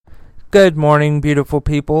Good morning, beautiful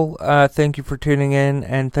people. Thank you for tuning in,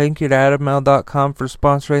 and thank you to AdamL.com for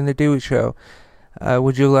sponsoring The Dewey Show.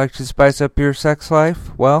 Would you like to spice up your sex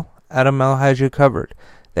life? Well, AdamL has you covered.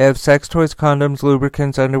 They have sex toys, condoms,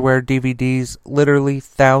 lubricants, underwear, DVDs, literally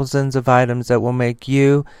thousands of items that will make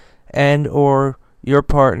you and or your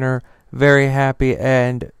partner very happy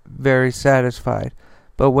and very satisfied.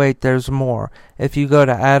 But wait, there's more. If you go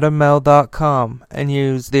to AdamL.com and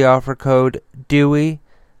use the offer code DEWEY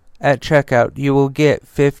at checkout, you will get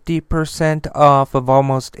 50% off of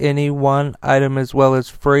almost any one item, as well as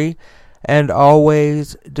free and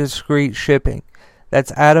always discreet shipping.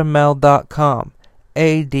 That's AdamMale.com,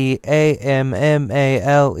 ADAMMALE.com.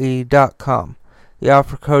 The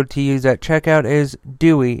offer code to use at checkout is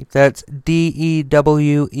DEWEY. That's DEWEY.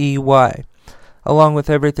 Along with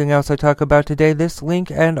everything else I talk about today, this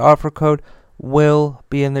link and offer code will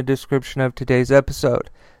be in the description of today's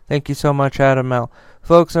episode. Thank you so much, AdamL.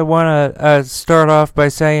 Folks, I want to start off by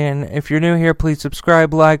saying, if you're new here, please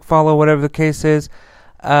subscribe, like, follow, whatever the case is.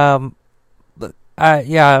 I'm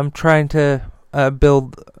trying to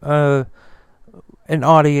build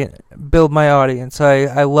my audience.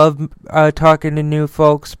 I love talking to new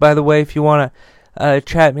folks. By the way, if you want to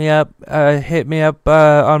chat me up, hit me up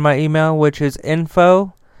on my email, which is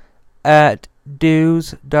info@dews.news,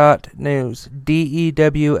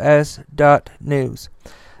 DEWS.news.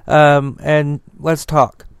 And let's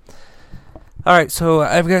talk. Alright, so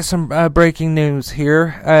I've got some breaking news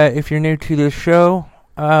here. If you're new to this show,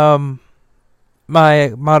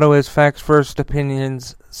 my motto is facts first,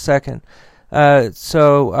 opinions second.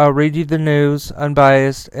 So I'll read you the news,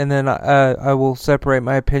 unbiased, and then I will separate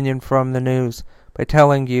my opinion from the news by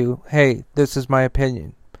telling you, hey, this is my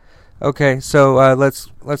opinion. Okay, so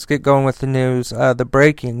let's get going with the news. The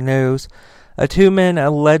breaking news. Two men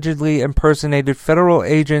allegedly impersonated federal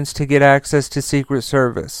agents to get access to Secret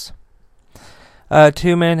Service.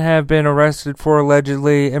 Two men have been arrested for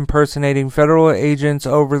allegedly impersonating federal agents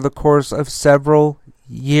over the course of several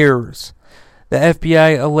years. The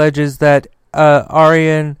FBI alleges that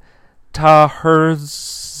Aryan Taherzadeh,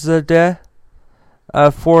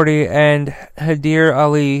 40, and Hadir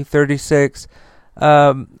Ali, 36,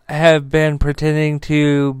 have been pretending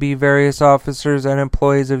to be various officers and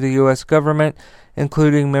employees of the U.S. government,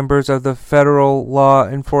 including members of the federal law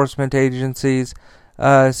enforcement agencies,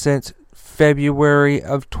 since February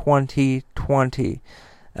of 2020.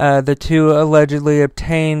 The two allegedly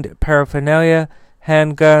obtained paraphernalia,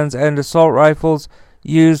 handguns, and assault rifles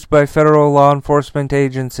used by federal law enforcement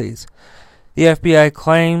agencies. The FBI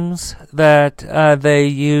claims that they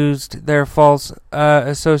used their false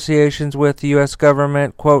associations with the U.S.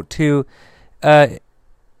 government, quote, to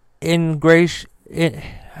ingratiate.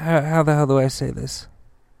 How the hell do I say this?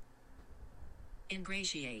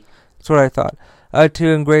 Ingratiate. That's what I thought.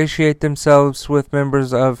 To ingratiate themselves with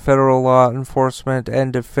members of federal law enforcement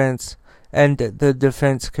and defense and the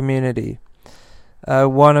defense community.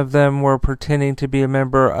 One of them were pretending to be a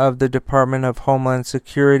member of the Department of Homeland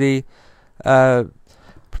Security. He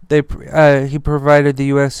provided the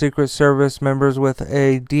U.S. Secret Service members with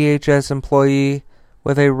a DHS employee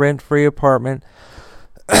with a rent-free apartment,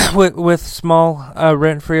 with small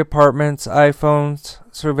rent-free apartments, iPhones,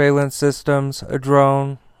 surveillance systems, a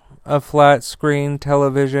drone, a flat-screen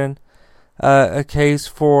television, a case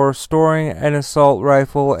for storing an assault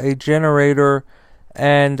rifle, a generator,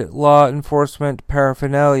 and law enforcement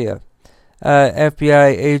paraphernalia.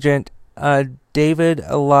 FBI agent David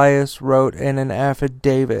Elias wrote in an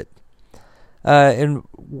affidavit. In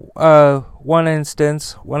one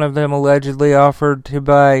instance, one of them allegedly offered to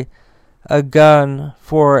buy a gun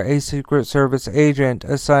for a Secret Service agent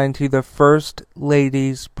assigned to the First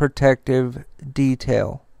Lady's Protective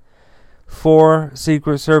Detail. 4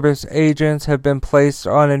 Secret Service agents have been placed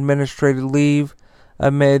on administrative leave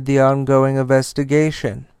amid the ongoing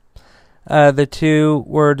investigation. The two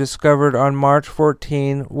were discovered on March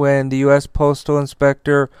 14 when the U.S. Postal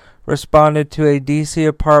Inspector responded to a D.C.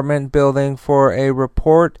 apartment building for a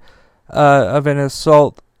report of an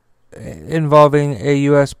assault involving a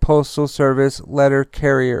U.S. Postal Service letter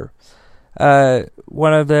carrier. Both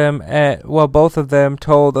of them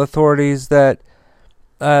told authorities that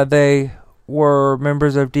they were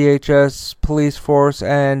members of DHS police force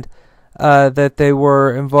and that they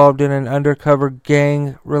were involved in an undercover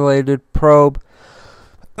gang-related probe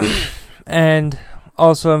and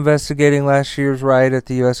also investigating last year's riot at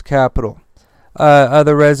the U.S. Capitol.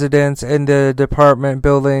 Other residents in the department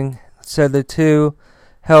building said the two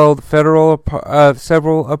held several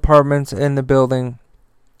apartments in the building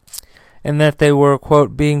and that they were,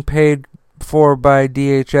 quote, being paid for by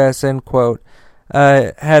DHS, end quote.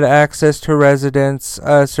 had access to residents,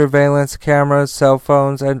 surveillance cameras, cell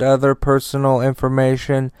phones, and other personal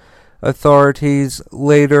information. Authorities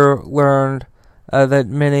later learned that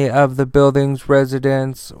many of the building's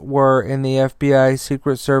residents were in the FBI,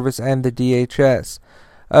 Secret Service, and the DHS.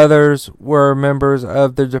 Others were members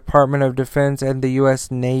of the Department of Defense and the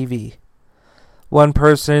U.S. Navy. One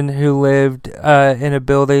person who lived in a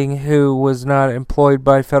building who was not employed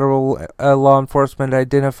by federal law enforcement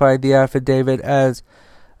identified the affidavit as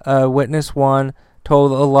Witness 1,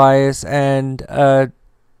 told Elias and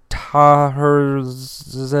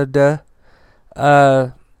Taherzadeh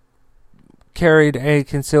carried a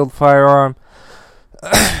concealed firearm,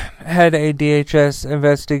 had a DHS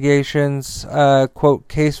investigations, quote,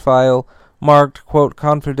 case file marked, quote,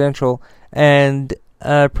 confidential, and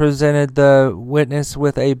presented the witness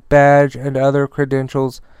with a badge and other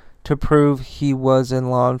credentials to prove he was in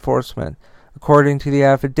law enforcement. According to the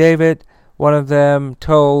affidavit, one of them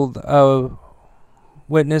told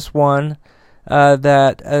Witness 1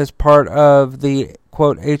 that as part of the,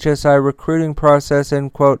 quote, HSI recruiting process,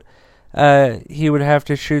 end quote, he would have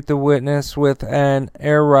to shoot the witness with an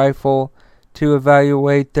air rifle to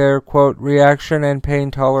evaluate their, quote, reaction and pain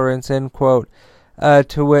tolerance, end quote.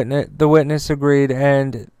 The witness agreed,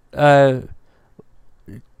 and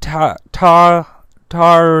Tarzada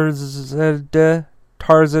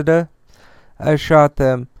shot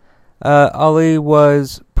them. Ali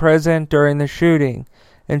was present during the shooting.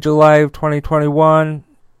 In July of 2021,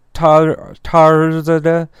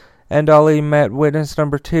 Tarzada and Ali met witness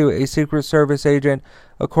number 2, a Secret Service agent,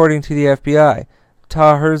 according to the FBI.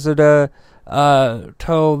 Tarzada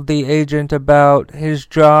told the agent about his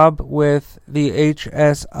job with the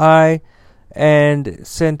HSI and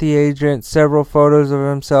sent the agent several photos of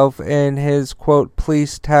himself in his, quote,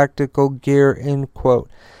 police tactical gear, end quote,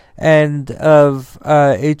 and of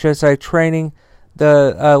HSI training,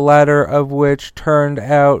 the latter of which turned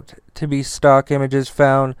out to be stock images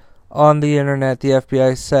found on the internet, the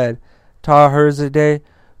FBI said. Taherzadeh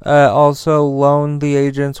also loaned the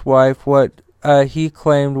agent's wife what he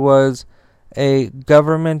claimed was a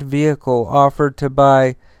government vehicle, offered to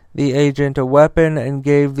buy the agent a weapon, and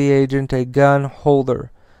gave the agent a gun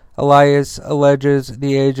holder. Elias alleges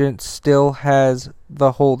the agent still has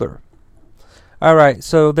the holder. Alright,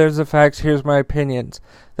 so there's the facts. Here's my opinions.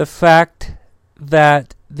 The fact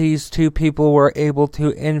that these two people were able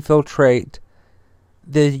to infiltrate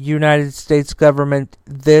the United States government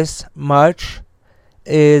this much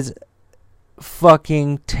is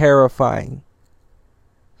fucking terrifying.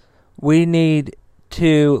 We need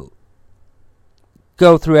to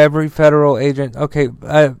go through every federal agent. Okay,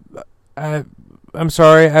 I'm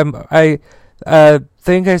sorry. I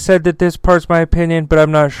think I said that this part's my opinion, but I'm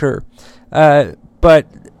not sure. But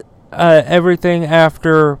everything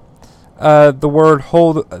after the word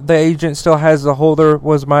hold, the agent still has the holder,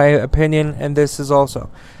 was my opinion, and this is also.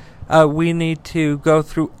 We need to go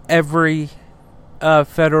through every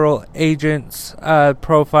federal agent's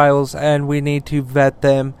profiles, and we need to vet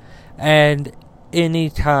them. And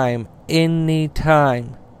anytime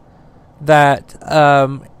that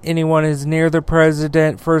anyone is near the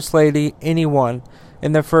president, first lady, anyone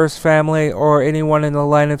in the first family, or anyone in the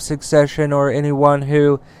line of succession, or anyone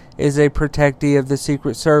who is a protectee of the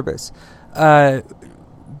Secret Service,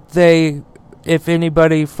 if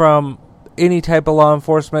anybody from any type of law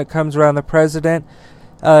enforcement comes around the president,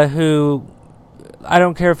 who, I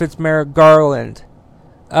don't care if it's Merrick Garland,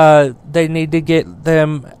 they need to get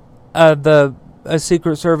them a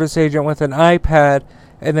Secret Service agent with an iPad,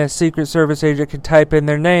 and the Secret Service agent can type in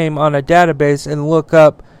their name on a database and look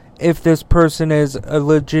up if this person is a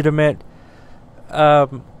legitimate,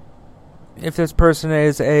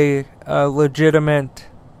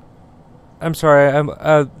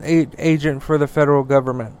 agent for the federal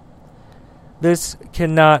government. This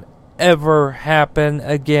cannot ever happen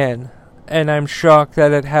again, and I'm shocked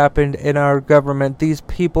that it happened in our government. These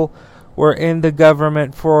people were in the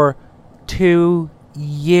government for 2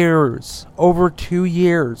 years. Over 2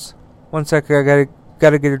 years. 1 second, I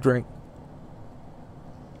gotta get a drink.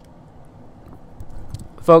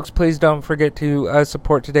 Folks, please don't forget to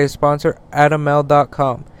support today's sponsor,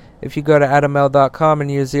 AdamL.com. If you go to AdamL.com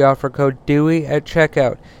and use the offer code DEWEY at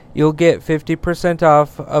checkout, you'll get 50%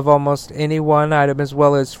 off of almost any one item, as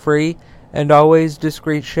well as free and always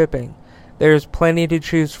discreet shipping. There's plenty to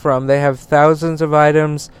choose from. They have thousands of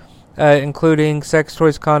items, including sex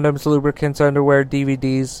toys, condoms, lubricants, underwear,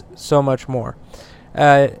 DVDs, so much more.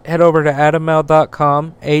 Head over to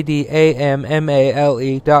AdamMale.com,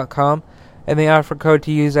 ADAMMALE.com, and the offer code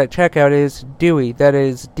to use at checkout is DEWEY, that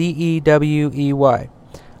is DEWEY.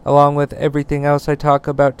 along with everything else I talk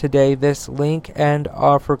about today. This link and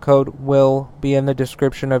offer code will be in the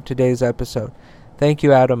description of today's episode. Thank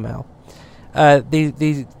you, Adam Mel.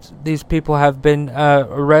 These people have been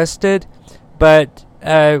arrested, but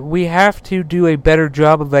we have to do a better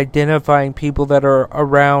job of identifying people that are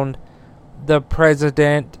around the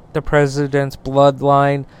president's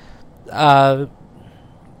bloodline.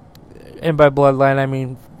 And by bloodline, I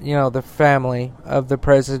mean, the family of the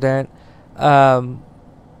president, vice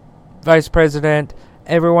president,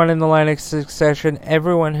 everyone in the line of succession,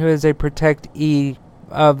 everyone who is a protectee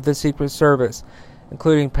of the Secret Service,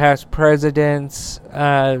 including past presidents,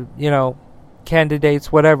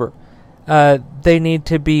 candidates, whatever. They need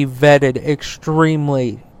to be vetted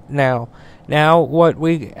extremely now. Now, what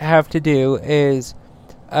we have to do is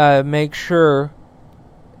make sure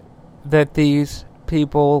that these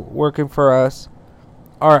people working for us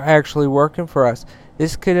are actually working for us.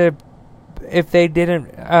 This could have, if they didn't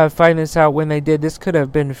find this out when they did, this could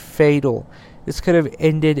have been fatal. This could have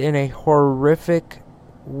ended in a horrific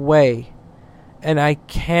way. And I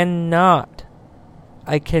cannot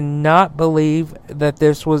believe that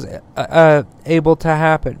this was able to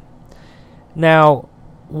happen. Now,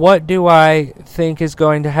 what do I think is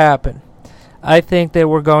going to happen? I think that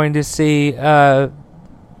we're going to see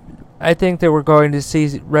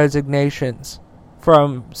resignations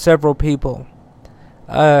from several people,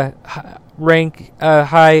 high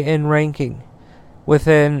in ranking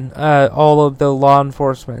within all of the law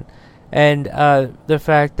enforcement. And the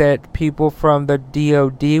fact that people from the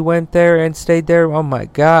DOD went there and stayed there, oh my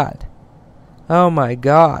God.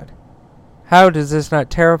 How does this not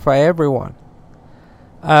terrify everyone?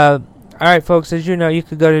 Alright folks, as you know, you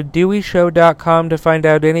could go to DeweyShow.com to find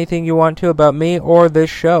out anything you want to about me or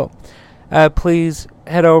this show. Please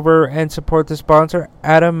head over and support the sponsor,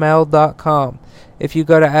 AdamMel.com. If you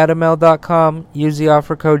go to AdamMel.com, use the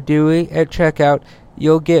offer code Dewey at checkout,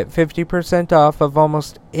 you'll get 50% off of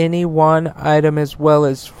almost any one item, as well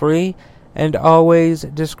as free and always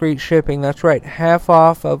discreet shipping. That's right, half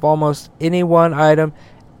off of almost any one item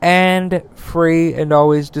and free and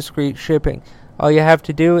always discreet shipping. All you have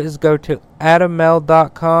to do is go to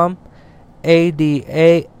AdamMel.com,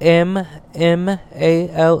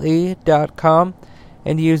 ADAMMALE.com,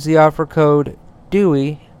 and use the offer code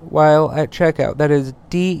Dewey while at checkout. That is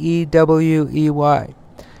DEWEY.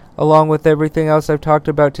 Along with everything else I've talked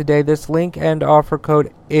about today, this link and offer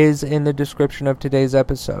code is in the description of today's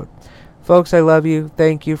episode. Folks, I love you.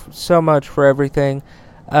 Thank you so much for everything.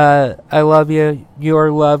 I love you. You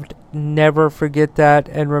are loved. Never forget that.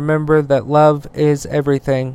 And remember that love is everything.